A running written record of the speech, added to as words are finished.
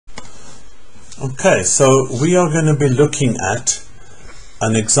Okay, so we are going to be looking at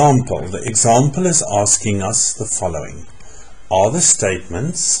an example. The example is asking us the following. Are the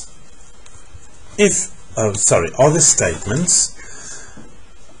statements if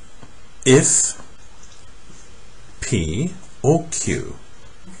P or Q,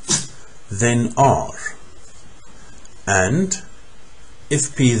 then R, and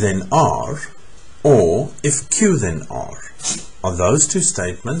if P then R, or if Q then R, are those two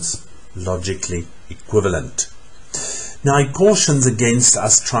statements logically equivalent? Now it cautions against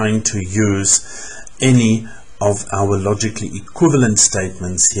us trying to use any of our logically equivalent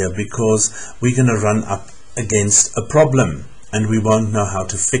statements here, because we're going to run up against a problem and we won't know how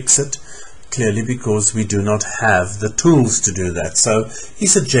to fix it, clearly because we do not have the tools to do that. So he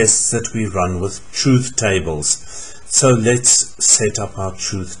suggests that we run with truth tables. So let's set up our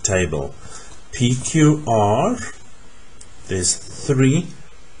truth table. PQR, there's 3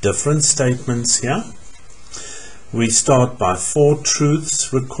 different statements here. We start by 4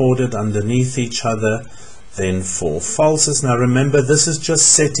 truths recorded underneath each other, then 4 falses. Now remember, this is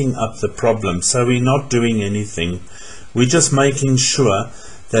just setting up the problem, so we're not doing anything. We're just making sure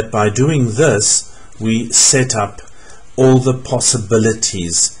that by doing this, we set up all the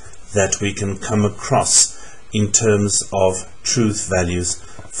possibilities that we can come across in terms of truth values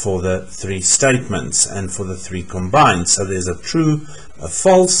for the 3 statements and for the 3 combined. So there's a true, a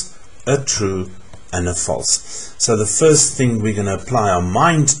false, a true, and a false. So the first thing we're going to apply our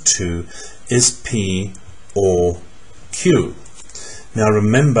mind to is P or Q. Now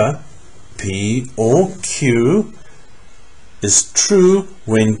remember, P or Q is true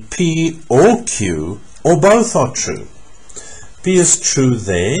when P or Q or both are true. P is true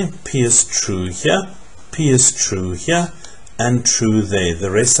there, P is true here, P is true here, and true there.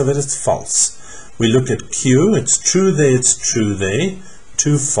 The rest of it is false. We look at Q, it's true there, it's true there,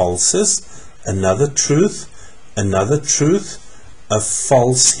 2 falses, another truth, a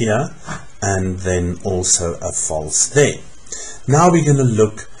false here, and then also a false there. Now we're going to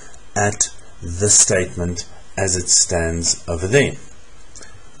look at the statement as it stands over there.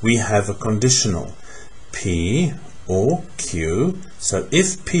 We have a conditional, P or Q. So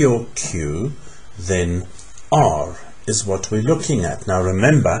if P or Q, then R is what we're looking at. Now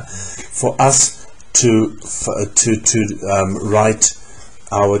remember, for us to write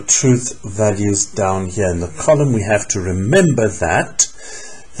our truth values down here in the column, we have to remember that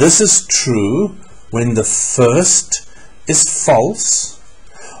this is true when the first is false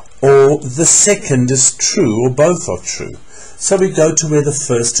or the second is true, or both are true. So we go to where the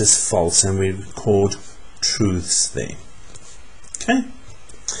first is false and we record truths there. Okay.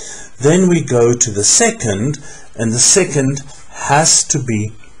 Then we go to the second, and the second has to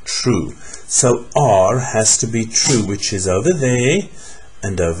be true. So R has to be true, which is over there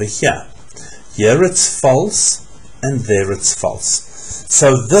and over here. Here it's false and there it's false.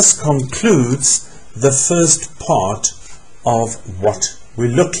 So this concludes the first part of what we're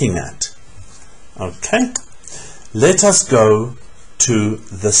looking at. Okay, let us go to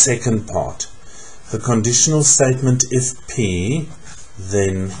the second part. The conditional statement, if P,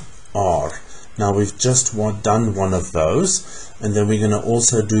 then R. Now we've just done one of those, and then we're going to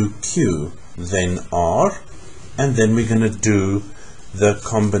also do Q, then R, and then we're going to do the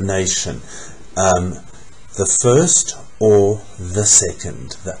combination, the first or the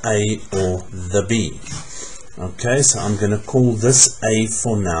second, the A or the B. Okay, so I'm going to call this A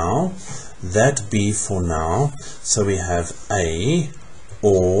for now, that B for now. So we have A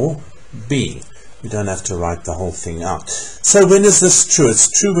or B. We don't have to write the whole thing out. So when is this true? It's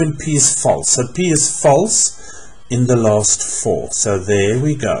true when P is false. So P is false in the last 4. So there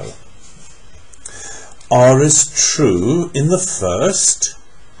we go. R is true in the first.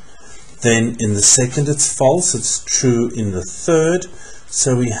 Then in the second it's false. It's true in the third.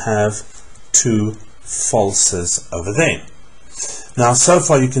 So we have 2 falses over there. Now so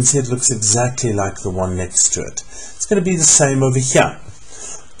far you can see it looks exactly like the one next to it. It's going to be the same over here.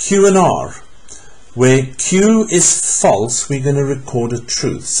 Q and R. Where Q is false, we're going to record a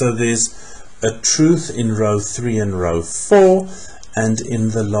truth. So there's a truth in row 3 and row 4, and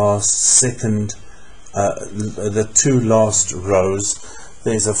in the the 2 last rows,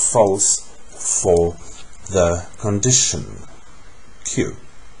 there's a false for the condition Q.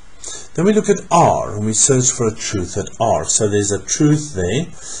 Then we look at R and we search for a truth at R. So there's a truth there.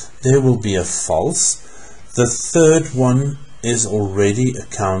 There will be a false. The third one is already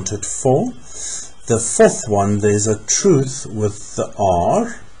accounted for. The fourth one, there's a truth with the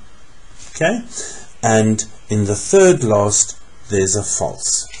R. Okay. And in the third last, there's a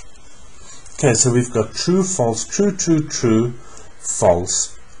false. Okay, so we've got true, false, true, true, true,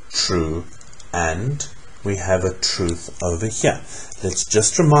 false, true, and we have a truth over here. Let's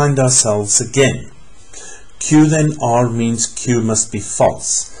just remind ourselves again. Q then R means Q must be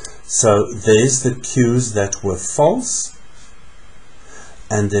false. So there's the Q's that were false.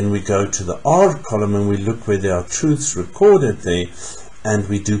 And then we go to the R column and we look where there are truths recorded there, and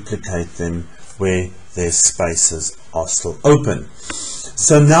we duplicate them where their spaces are still open.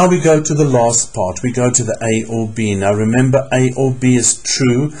 So now we go to the last part. We go to the A or B. Now remember, A or B is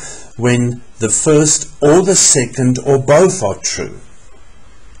true when the first or the second or both are true.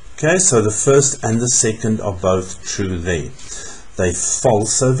 Okay, so the first and the second are both true there. They're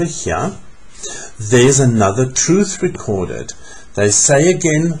false over here. There's another truth recorded. They say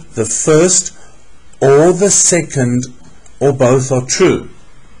again, the first or the second or both are true.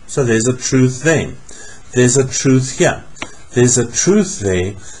 So there's a truth there. There's a truth here. There's a truth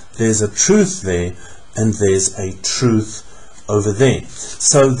there. There's a truth there. And there's a truth over there.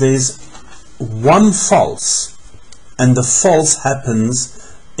 So there's one false. And the false happens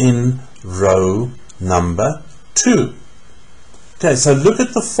in row number 2. Okay, so look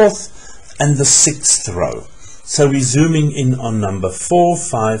at the 4th and the 6th row. So we're zooming in on number 4,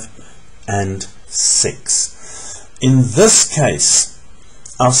 5, and 6. In this case,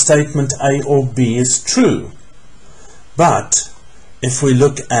 our statement A or B is true. But if we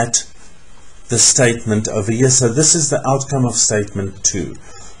look at the statement over here, so this is the outcome of statement 2.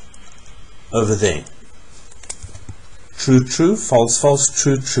 Over there. True, true, false, false,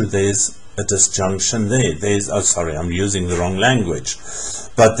 true, true. There's a disjunction there. Oh, sorry, I'm using the wrong language.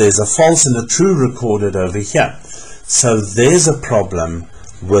 But there's a false and a true recorded over here. So there's a problem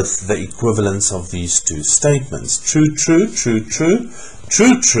with the equivalence of these two statements. True, true, true, true,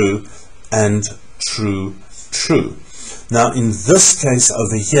 true, true, and true, true. Now in this case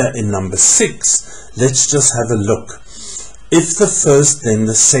over here in number 6, let's just have a look. If the first then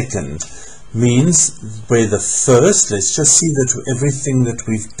the second means where the first, let's just see that everything that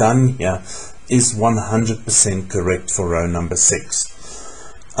we've done here is 100% correct for row number 6.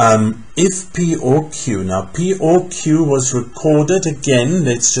 If P or Q, now P or Q was recorded again,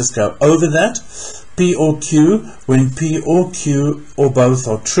 let's just go over that. P or Q, when P or Q or both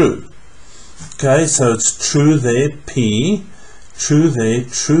are true. Okay, so it's true there, P, true there,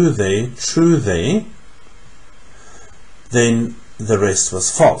 true there, true there. Then the rest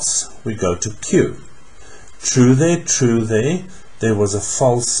was false. We go to Q. True there, true there. There was a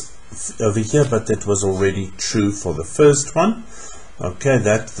false over here, but that was already true for the first one. Okay,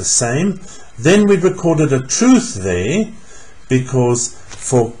 that's the same. Then we recorded a truth there, because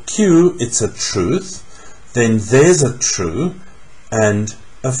for Q it's a truth. Then there's a true and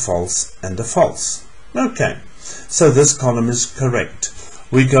a false and a false. Okay, so this column is correct.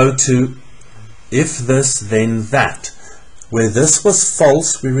 We go to if this then that. Where this was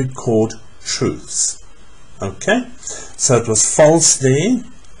false, we record truths. Okay, so it was false there,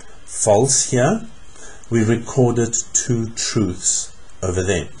 false here. We recorded 2 truths over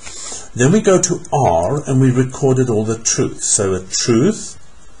there. Then we go to R and we recorded all the truths. So a truth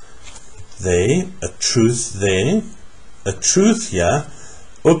there, a truth there, a truth here,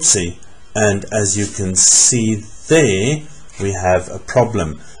 oopsie, and as you can see there, we have a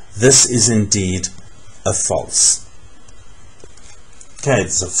problem. This is indeed a false. Okay,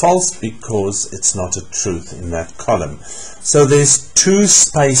 it's a false because it's not a truth in that column. So there's 2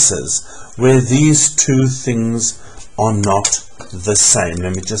 spaces where these 2 things are not the same.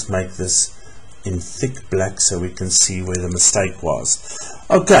 Let me just make this in thick black so we can see where the mistake was.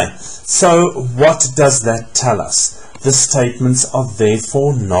 Okay, so what does that tell us? The statements are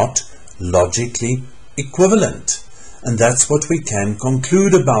therefore not logically equivalent, and that's what we can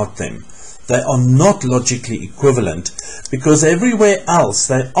conclude about them. They are not logically equivalent because everywhere else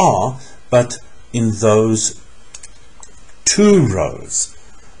they are, but in those 2 rows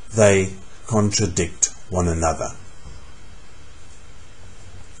they contradict one another.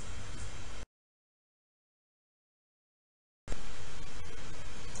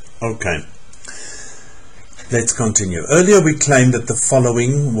 Okay, let's continue. Earlier we claimed that the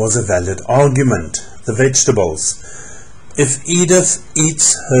following was a valid argument. The vegetables. If Edith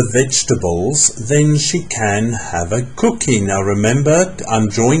eats her vegetables, then she can have a cookie. Now remember, I'm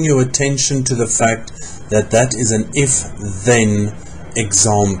drawing your attention to the fact that that is an if-then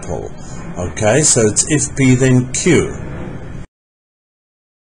example. Okay, so it's if P then Q.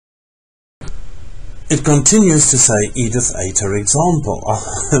 It continues to say Edith ate her example,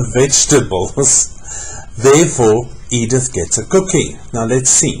 vegetables. Therefore, Edith gets a cookie. Now let's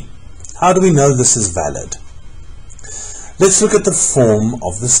see. How do we know this is valid? Let's look at the form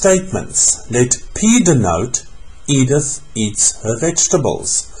of the statements. Let P denote Edith eats her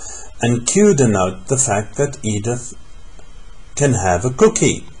vegetables. and Q denote the fact that Edith can have a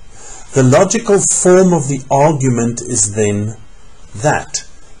cookie. The logical form of the argument is then that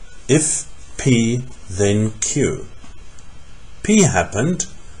if P then Q. P happened,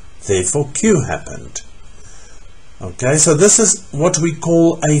 therefore Q happened. Okay, so this is what we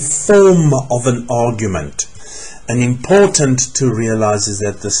call a form of an argument. And important to realize is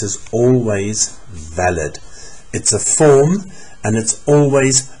that this is always valid. It's a form and it's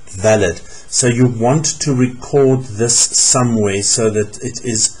always valid. So you want to record this somewhere so that it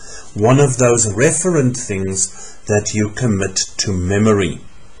is one of those referent things that you commit to memory.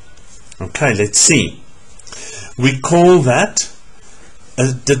 Okay, let's see. We call that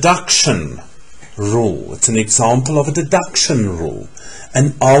a deduction rule. It's an example of a deduction rule,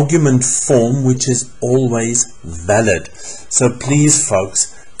 an argument form which is always valid. So please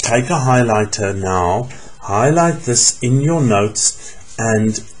folks, take a highlighter now, highlight this in your notes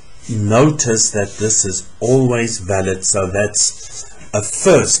and notice that this is always valid. So that's a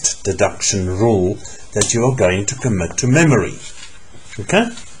first deduction rule that you are going to commit to memory. Okay?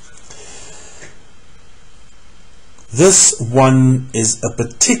 This one is a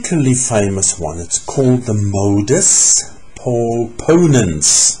particularly famous one. It's called the modus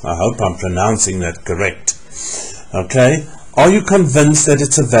ponens. I hope I'm pronouncing that correct. Okay? Are you convinced that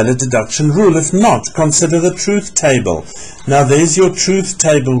it's a valid deduction rule? If not, consider the truth table. Now there's your truth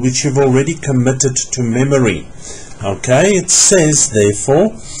table which you've already committed to memory. Okay? It says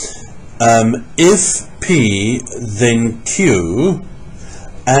therefore, if P then Q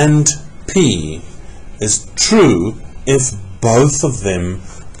and P is true if both of them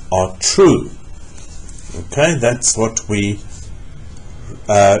are true. Okay, that's what we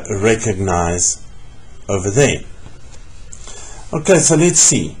recognize over there. Okay, so let's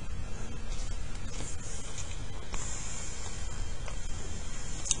see.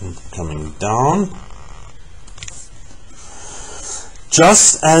 Coming down.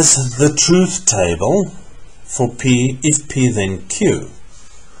 Just as the truth table for P, if P then Q.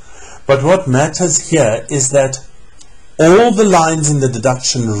 But what matters here is that all the lines in the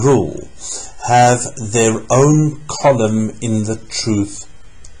deduction rule have their own column in the truth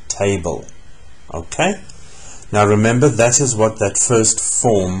table. Okay? Now remember, that is what that first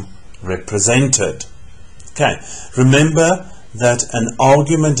form represented. Okay? Remember that an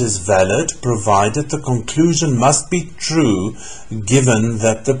argument is valid provided the conclusion must be true given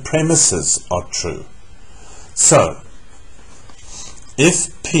that the premises are true. So,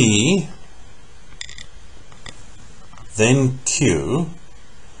 if P then Q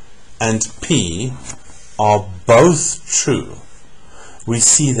and P are both true, we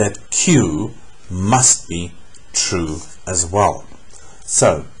see that Q must be true as well.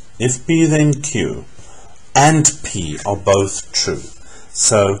 So, if P then Q and P are both true,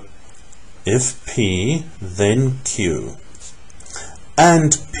 so if P then Q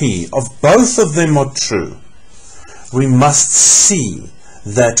and P of both of them are true, we must see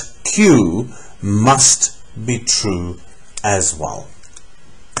that Q must be true as well.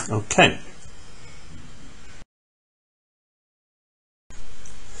 Okay.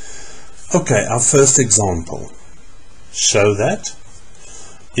 Okay, our first example. Show that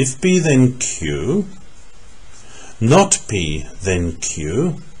if P then Q, not P then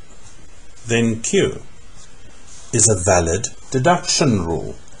Q is a valid deduction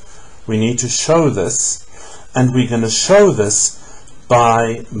rule. We need to show this, and we're going to show this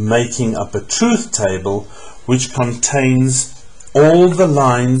by making up a truth table which contains all the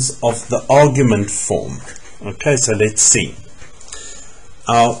lines of the argument form. Okay, so let's see.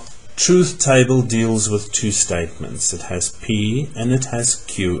 Our truth table deals with two statements. It has P and it has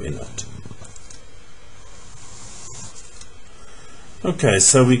Q in it. Okay,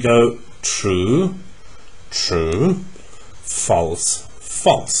 so we go true, true, false,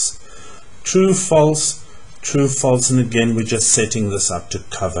 false. True, false, true, false, and again we're just setting this up to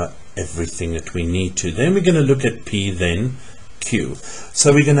cover everything that we need to. Then we're going to look at P then Q.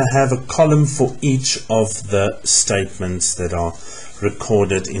 So we're going to have a column for each of the statements that are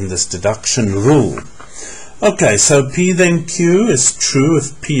recorded in this deduction rule. Okay, so P then Q is true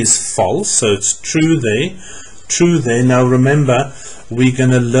if P is false, so it's true there, true there. Now remember, we're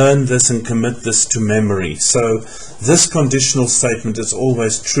going to learn this and commit this to memory. So this conditional statement is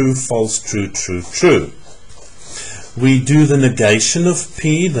always true, false, true, true, true. We do the negation of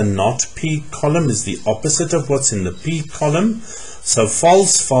P. The not P column is the opposite of what's in the P column. So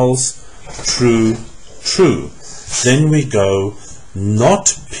false, false, true, true. Then we go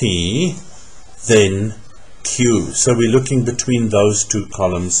not P, then Q. So we're looking between those two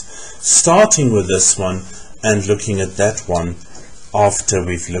columns, starting with this one and looking at that one after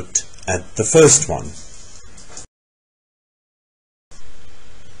we've looked at the first one.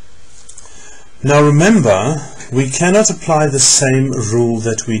 Now remember, we cannot apply the same rule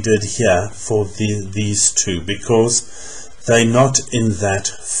that we did here for these two, because they're not in that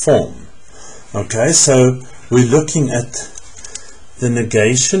form. Okay, so we're looking at the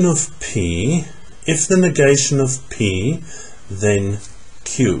negation of P. If the negation of P, then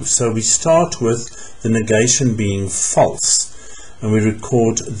Q. So we start with the negation being false, and we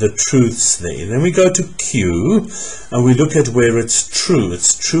record the truths there. Then we go to Q, and we look at where it's true.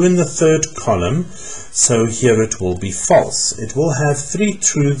 It's true in the third column, so here it will be false. It will have 3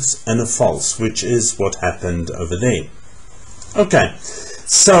 truths and a false, which is what happened over there. Okay,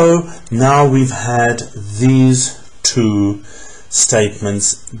 so now we've had these two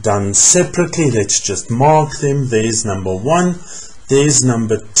statements done separately. Let's just mark them. There's number 1, there's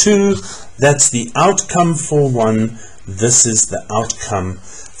number 2. That's the outcome for 1. This is the outcome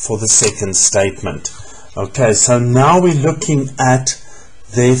for the second statement. Okay, so now we're looking at,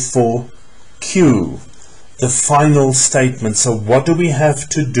 therefore, Q, the final statement. So what do we have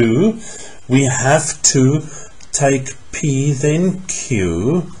to do? We have to take P, then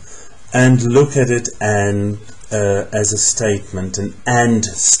Q, and look at it and as a statement, an AND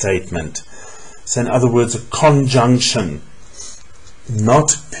statement. So in other words, a conjunction,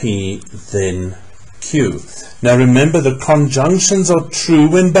 not P, then Q. Now remember, the conjunctions are true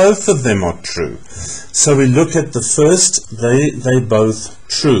when both of them are true. So we look at the first, they both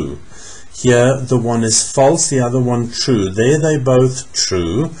true. Here the one is false, the other one true. There they both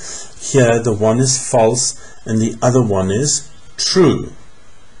true. Here the one is false and the other one is true.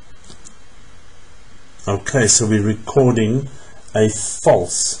 Okay, so we're recording a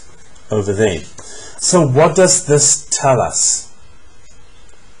false over there. So what does this tell us?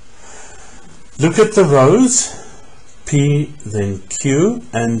 Look at the rows, P then Q,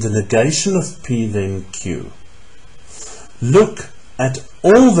 and the negation of P then Q. Look at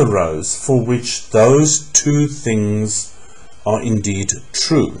all the rows for which those two things are indeed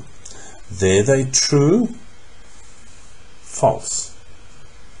true. There they true, false.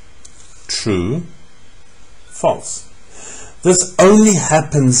 True, false. This only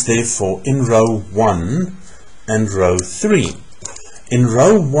happens therefore in row 1 and row 3. In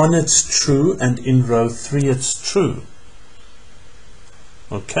row 1 it's true, and in row 3 it's true.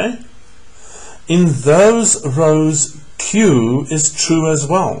 Okay? In those rows, Q is true as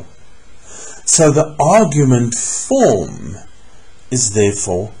well. So the argument form is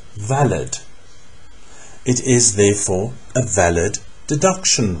therefore valid. It is therefore a valid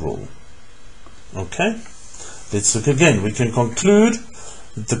deduction rule. Okay? Let's look again. We can conclude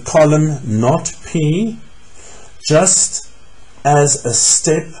that the column not P, just as a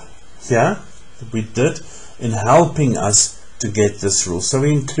step here that we did in helping us to get this rule. So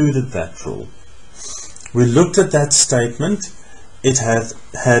we included that rule. We looked at that statement. It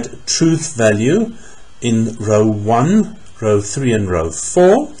had truth value in row 1, row 3 and row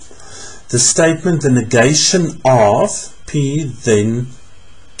 4. The statement, the negation of P then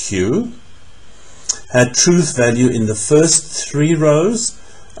Q, had truth value in the first 3 rows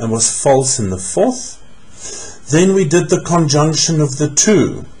and was false in the 4th. Then we did the conjunction of the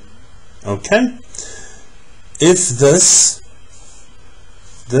 2. Okay? If this,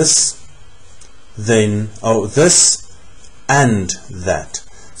 then, this and that.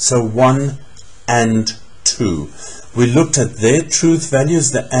 So 1 and 2. We looked at their truth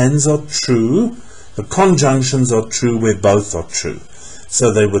values. The ands are true. The conjunctions are true where both are true.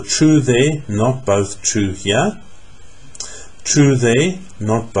 So they were true there, not both true here. True there,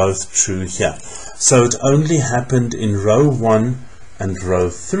 not both true here. So it only happened in row 1 and row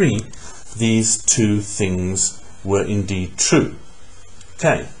 3. These two things were indeed true.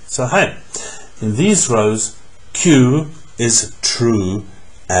 Okay, so hey, in these rows, Q is true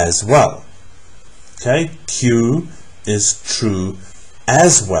as well. Okay, Q is true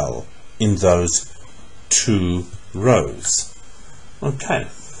as well in those 2 rows. Okay,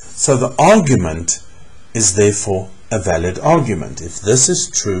 so the argument is therefore a valid argument. If this is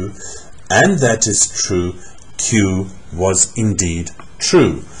true and that is true, Q was indeed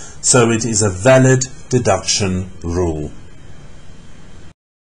true. So it is a valid deduction rule.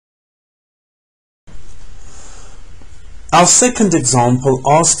 Our second example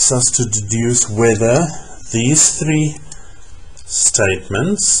asks us to deduce whether these 3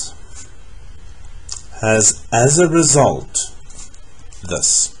 statements has as a result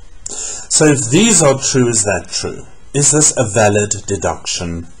this. So if these are true, is that true? Is this a valid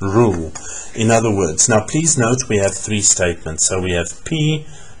deduction rule? In other words, now please note we have 3 statements. So we have P,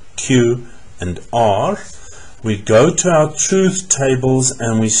 Q and R. we go to our truth tables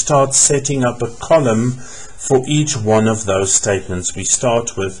and we start setting up a column for each one of those statements. We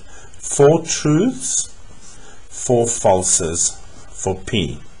start with 4 truths, 4 falses for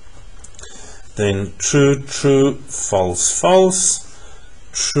P. Then true, true, false, false,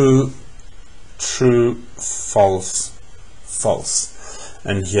 true, true, false, false.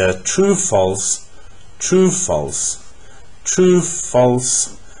 And here true, false, true, false, true,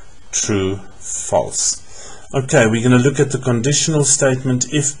 false, true, false. Okay, we're going to look at the conditional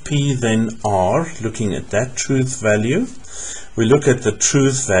statement if P then R, looking at that truth value. We look at the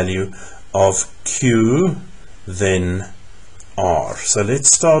truth value of Q then R. So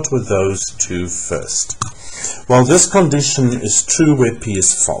let's start with those two first. Well, this condition is true where P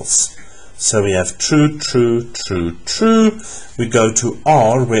is false. So we have true, true, true, true. We go to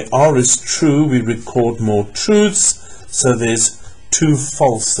R, where R is true, we record more truths. So there's 2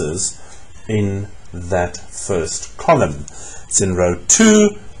 falses in that first column. It's in row 2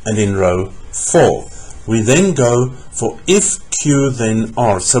 and in row 4. We then go for if Q then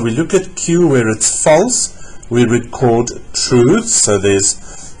R. So we look at Q where it's false, we record truths. So there's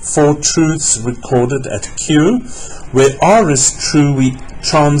 4 truths recorded at Q. Where R is true, we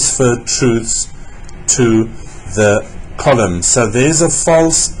transfer truths to the column. So there's a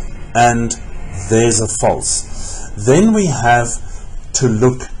false and there's a false. Then we have to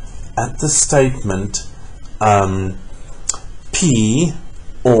look at the statement P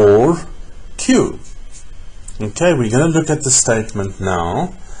or Q. Okay, we're going to look at the statement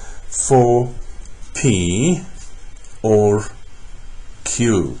now for P or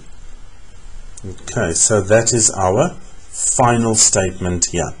Q. Okay, so that is our final statement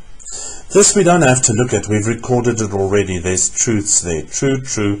here. This we don't have to look at, we've recorded it already. There's truths there, true,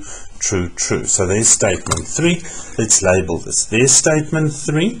 true, true, true. So there's statement 3. Let's label this. There's statement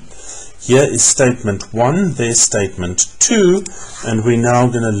 3. Here is statement 1, there's statement 2, and we're now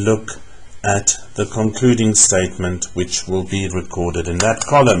going to look at the concluding statement which will be recorded in that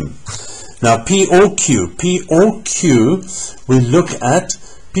column. Now P or Q. P or Q, we look at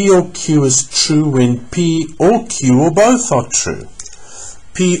P or Q is true when P or Q or both are true.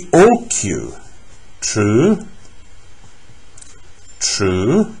 P or Q, true,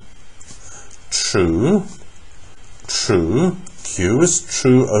 true, true, true. Q is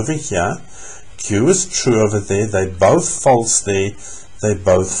true over here, Q is true over there, they both false there, they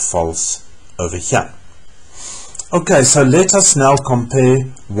both false over here. Okay, so let us now compare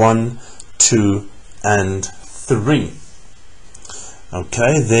 1, 2, and 3.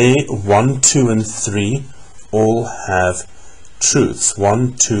 Okay, there 1, 2, and 3 all have truths.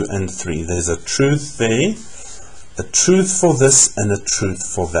 1, 2, and 3. There's a truth there, a truth for this, and a truth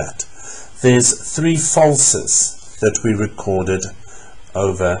for that. There's 3 falses that we recorded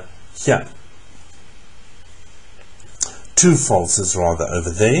over here. 2 falses rather over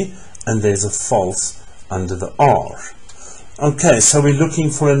there, and there's a false under the R. Okay, so we're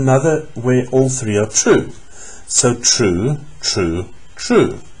looking for another where all 3 are true. So true, true,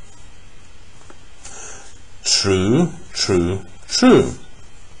 true. True, true, true.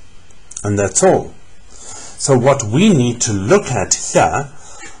 And that's all. So what we need to look at here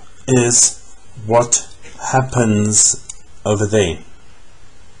is what happens over there.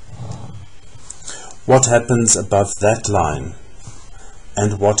 What happens above that line?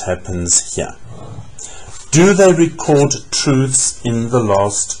 And what happens here? Do they record truths in the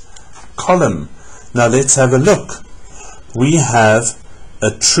last column? Now let's have a look. We have a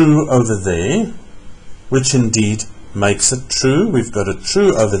true over there, which indeed makes it true. We've got a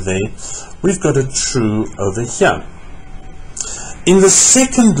true over there. We've got a true over here. In the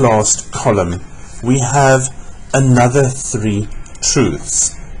second last column, we have another 3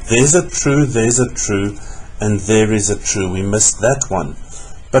 truths. There's a true, and there is a true. We missed that one.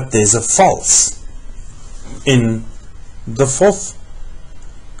 But there's a false in the 4th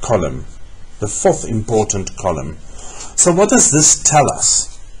column, the 4th important column. So what does this tell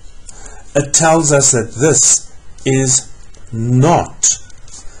us? It tells us that this is not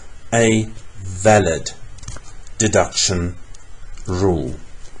a valid deduction rule,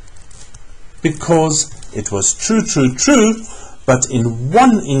 because it was true, true, true, but in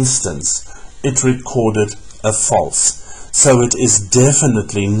one instance it recorded a false. So it is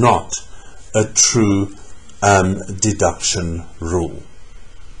definitely not a true deduction rule.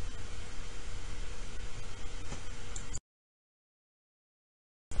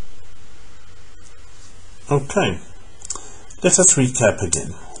 Okay, let us recap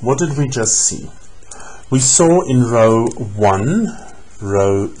again. What did we just see? We saw in row 1,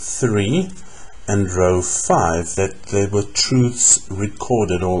 row 3, and row 5 that there were truths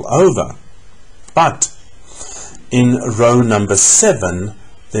recorded all over. But in row number 7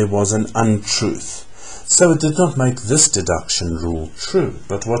 there was an untruth. So it did not make this deduction rule true.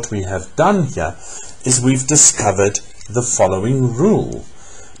 But what we have done here is we've discovered the following rule.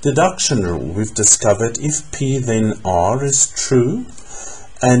 Deduction rule. We've discovered if P then R is true,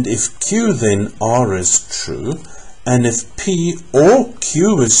 and if Q then R is true, and if P or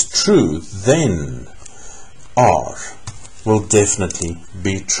Q is true, then R will definitely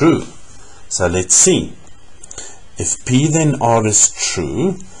be true. So let's see. If P then R is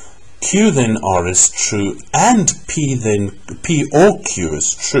true, Q then R is true, and P or Q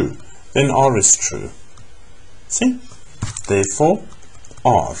is true, then R is true. See? Therefore,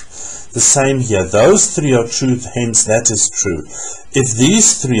 R. The same here. Those three are true, hence that is true. If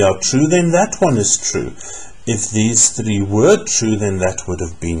these three are true, then that one is true. If these three were true, then that would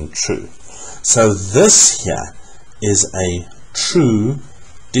have been true. So this here is a true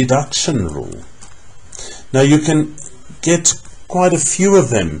deduction rule. Now you can get quite a few of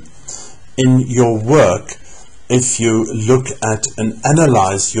them in your work if you look at and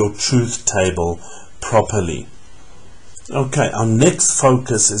analyze your truth table properly. Okay, our next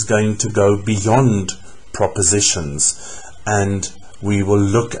focus is going to go beyond propositions, and we will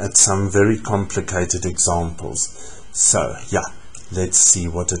look at some very complicated examples. So, yeah, let's see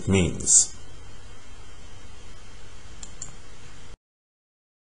what it means.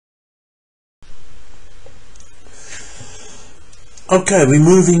 Okay, we're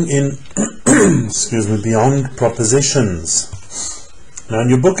moving in, excuse me, beyond propositions. Now in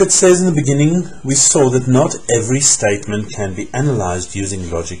your book it says in the beginning we saw that not every statement can be analyzed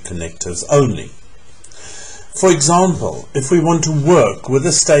using logic connectors only. For example, if we want to work with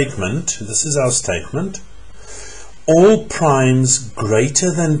a statement, this is our statement, all primes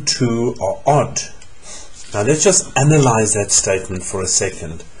greater than 2 are odd. Now let's just analyze that statement for a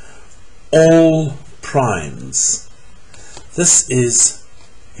second. All primes. This is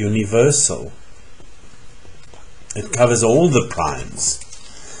universal. It covers all the primes.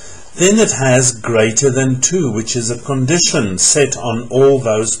 Then it has greater than 2, which is a condition set on all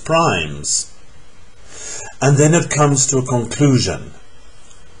those primes. And then it comes to a conclusion,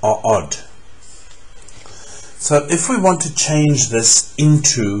 are odd. So if we want to change this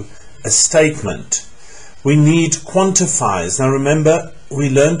into a statement, we need quantifiers. Now remember, we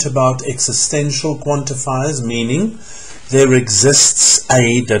learnt about existential quantifiers, meaning there exists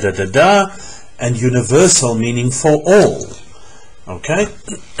a da-da-da-da, and universal meaning for all. Okay?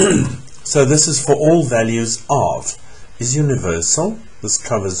 So this is for all values of is universal. This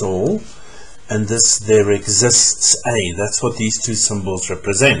covers all. And this there exists a. That's what these two symbols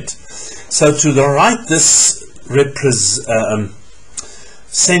represent. So to write this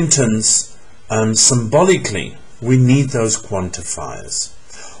sentence symbolically, we need those quantifiers.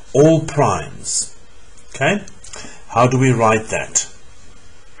 All primes. Okay? How do we write that?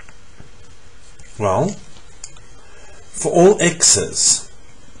 Well, for all x's,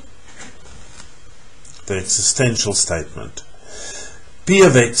 the existential statement, P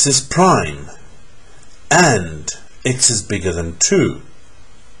of x is prime and x is bigger than 2.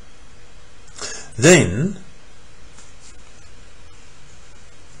 Then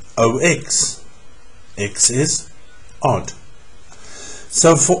OX, x is odd.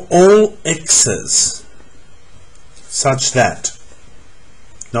 So for all x's such that,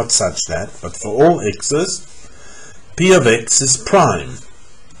 not such that, but for all x's, P of x is prime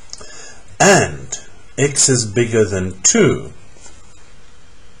and x is bigger than 2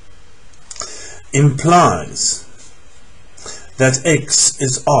 implies that x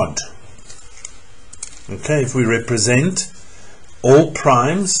is odd. Okay, if we represent all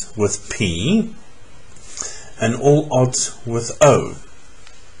primes with P and all odds with O,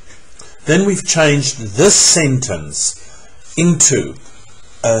 then we've changed this sentence into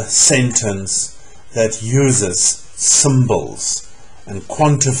a sentence that uses symbols and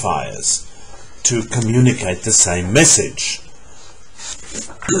quantifiers to communicate the same message.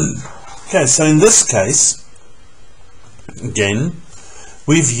 Okay, so in this case, again,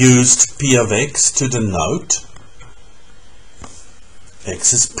 we've used P of x to denote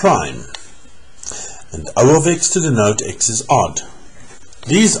x is prime, and O of x to denote x is odd.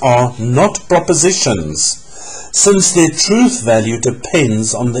 These are not propositions, since their truth value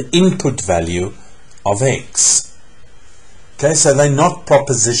depends on the input value of x. Okay, so they're not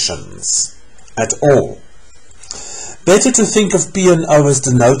propositions at all. Better to think of P and O as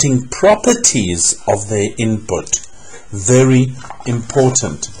denoting properties of their input. Very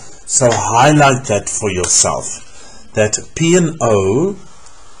important. So highlight that for yourself, that P and O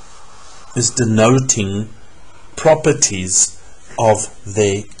is denoting properties of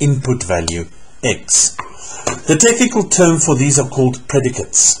their input value x. The technical term for these are called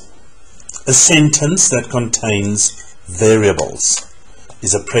predicates. A sentence that contains variables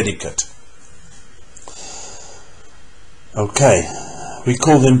is a predicate. Okay, we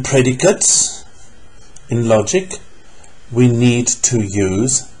call them predicates. In logic, we need to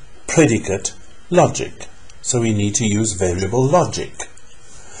use predicate logic. So we need to use variable logic.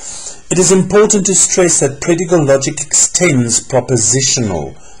 It is important to stress that predicate logic extends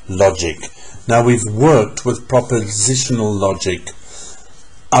propositional logic. Now we've worked with propositional logic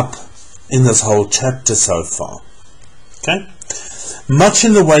up in this whole chapter so far. Okay? Much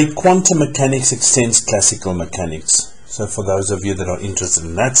in the way quantum mechanics extends classical mechanics. So for those of you that are interested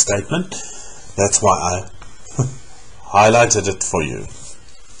in that statement, that's why I highlighted it for you.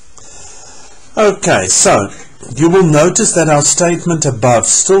 Okay, so you will notice that our statement above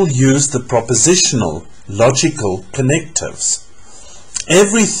still used the propositional logical connectives.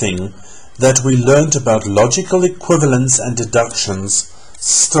 Everything that we learned about logical equivalence and deductions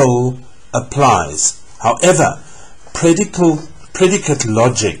still applies. However, predicate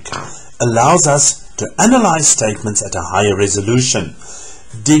logic allows us to analyze statements at a higher resolution,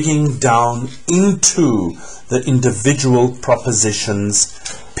 digging down into the individual propositions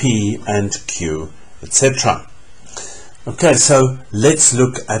P and Q, etc. Okay, so let's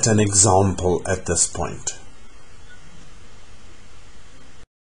look at an example at this point.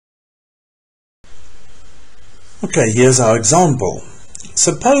 Okay, here's our example.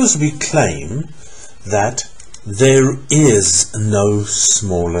 Suppose we claim that there is no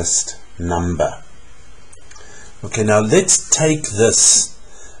smallest number. Okay, now let's take this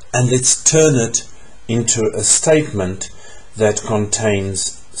and let's turn it into a statement that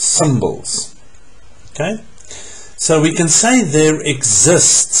contains symbols. Okay, so we can say there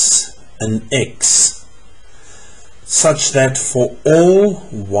exists an x such that for all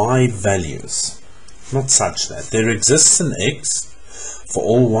y values, not such that, there exists an x for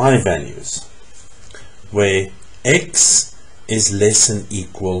all y values where x is less than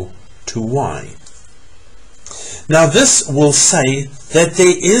equal to y. Now this will say that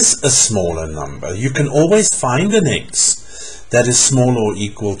there is a smaller number. You can always find an x that is smaller or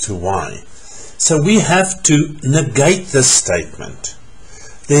equal to y. So we have to negate this statement.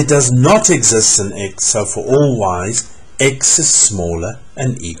 There does not exist an x, so for all y's, x is smaller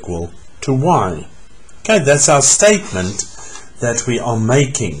and equal to y. Okay, that's our statement that we are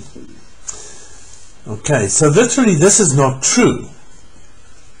making. Okay, so literally this is not true,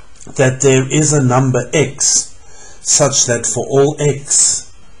 that there is a number x such that for all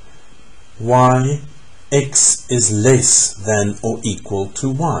x, y, x is less than or equal to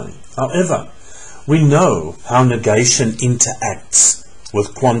y. However, we know how negation interacts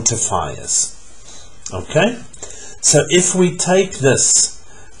with quantifiers. Okay, so if we take this,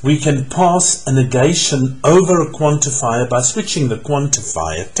 we can pass a negation over a quantifier by switching the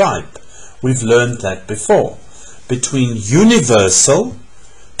quantifier type. We've learned that before, between universal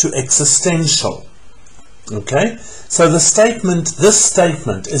to existential. Okay, so this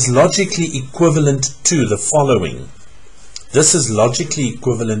statement is logically equivalent to the following. This is logically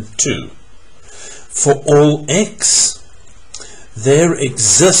equivalent to, for all x, there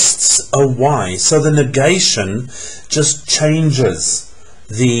exists a y. So the negation just changes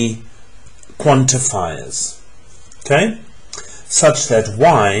the quantifiers, okay, such that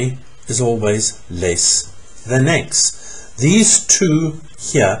y is always less than x. These two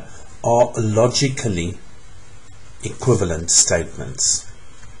here are logically equivalent statements.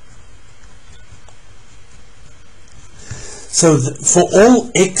 So for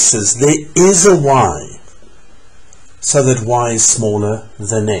all x's there is a y, so that y is smaller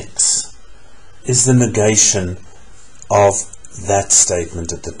than x, is the negation of that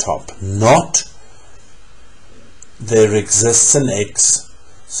statement at the top. Not there exists an x,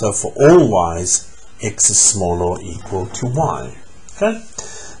 so for all y's, x is smaller or equal to y. Okay?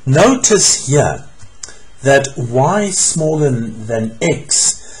 Notice here that y smaller than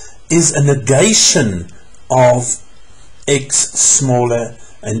x is a negation of x smaller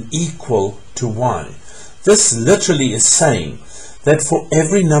and equal to y. This literally is saying that for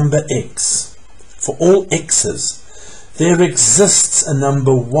every number x, for all x's, there exists a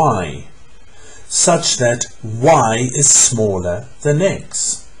number y such that y is smaller than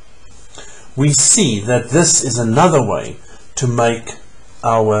x. We see that this is another way to make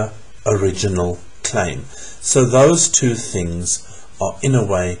our original claim. So those two things are in a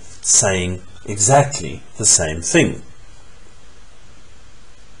way saying exactly the same thing.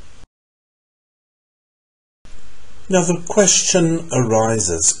 Now the question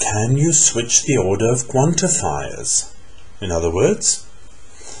arises, can you switch the order of quantifiers? In other words,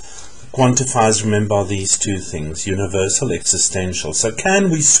 the quantifiers, remember, are these two things, universal, existential. So can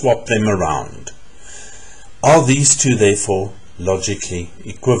we swap them around? Are these two therefore logically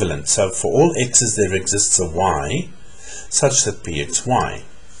equivalent? So for all x's there exists a y such that pxy.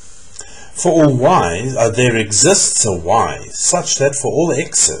 For all y's there exists a y such that for all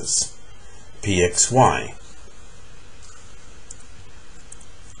x's pxy.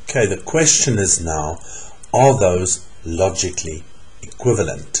 Okay, the question is now, are those logically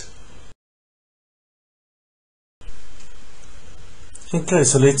equivalent? Okay,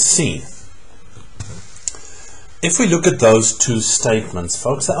 so let's see. If we look at those two statements,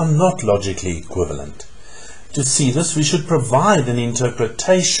 folks, they are not logically equivalent. To see this, we should provide an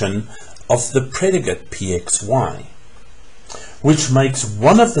interpretation of the predicate pxy, which makes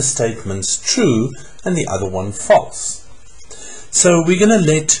one of the statements true and the other one false. So we're going to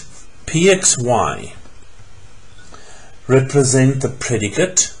let pxy represent the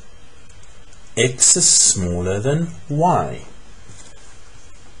predicate x is smaller than y.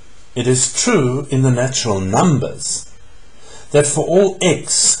 It is true in the natural numbers that for all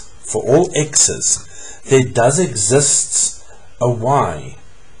x's, there does exist a y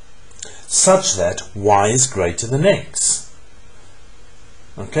such that y is greater than x.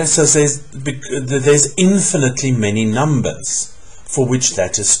 Okay, so there's infinitely many numbers for which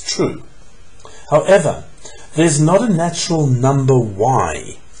that is true. However, there's not a natural number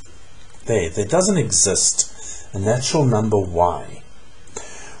y. There doesn't exist a natural number y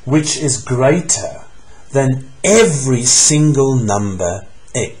which is greater than every single number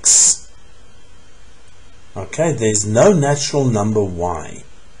x. Okay, there's no natural number y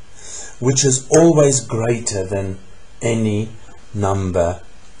which is always greater than any number,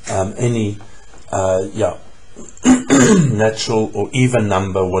 natural or even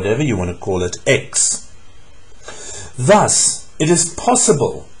number, whatever you want to call it, x. Thus, it is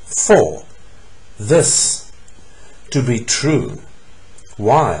possible for this to be true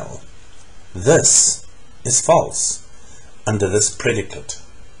while this is false under this predicate.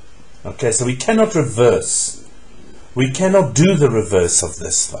 Okay, so we cannot reverse. We cannot do the reverse of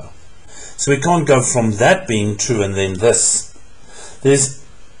this though. So we can't go from that being true and then this.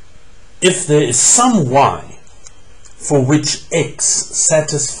 If there is some y for which x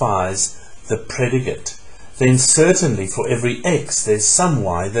satisfies the predicate, then certainly for every x there's some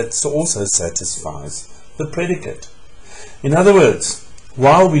y that also satisfies the predicate. In other words,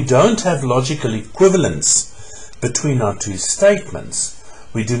 while we don't have logical equivalence between our two statements,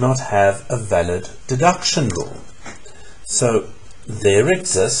 we do not have a valid deduction rule. So there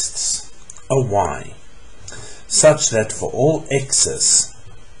exists a y such that for all x's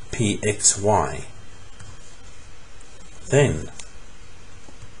pxy, then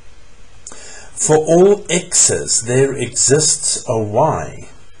for all x's there exists a y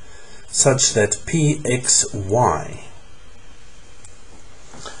such that pxy.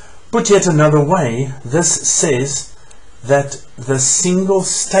 Put yet another way, this says that the single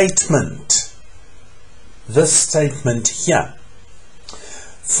statement, this statement here,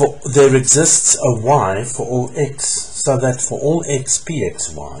 there exists a y for all x, so that for all x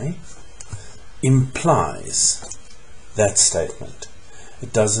pxy implies that statement.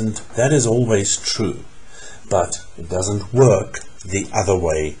 It doesn't, that is always true, but it doesn't work the other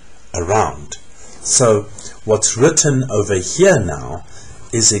way around. So what's written over here now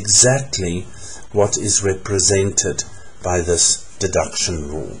is exactly what is represented by this deduction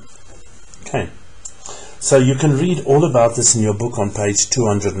rule. Okay, so you can read all about this in your book on page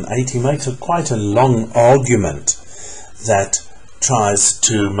 280. He makes quite a long argument that tries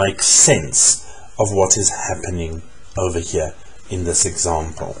to make sense of what is happening over here in this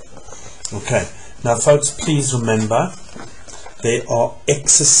example. Okay, now folks, please remember there are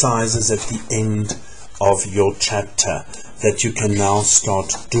exercises at the end of your chapter that you can now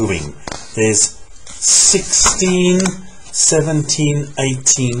start doing. There's 16, 17,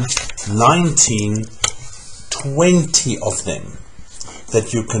 18, 19, 20 of them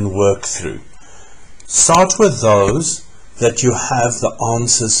that you can work through. Start with those that you have the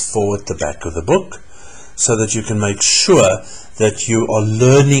answers for at the back of the book, so that you can make sure that you are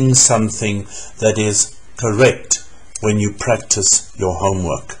learning something that is correct when you practice your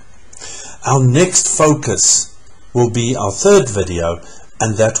homework. Our next focus will be our third video,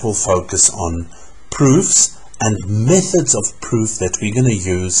 and that will focus on proofs and methods of proof that we're going to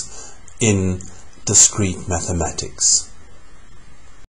use in discrete mathematics.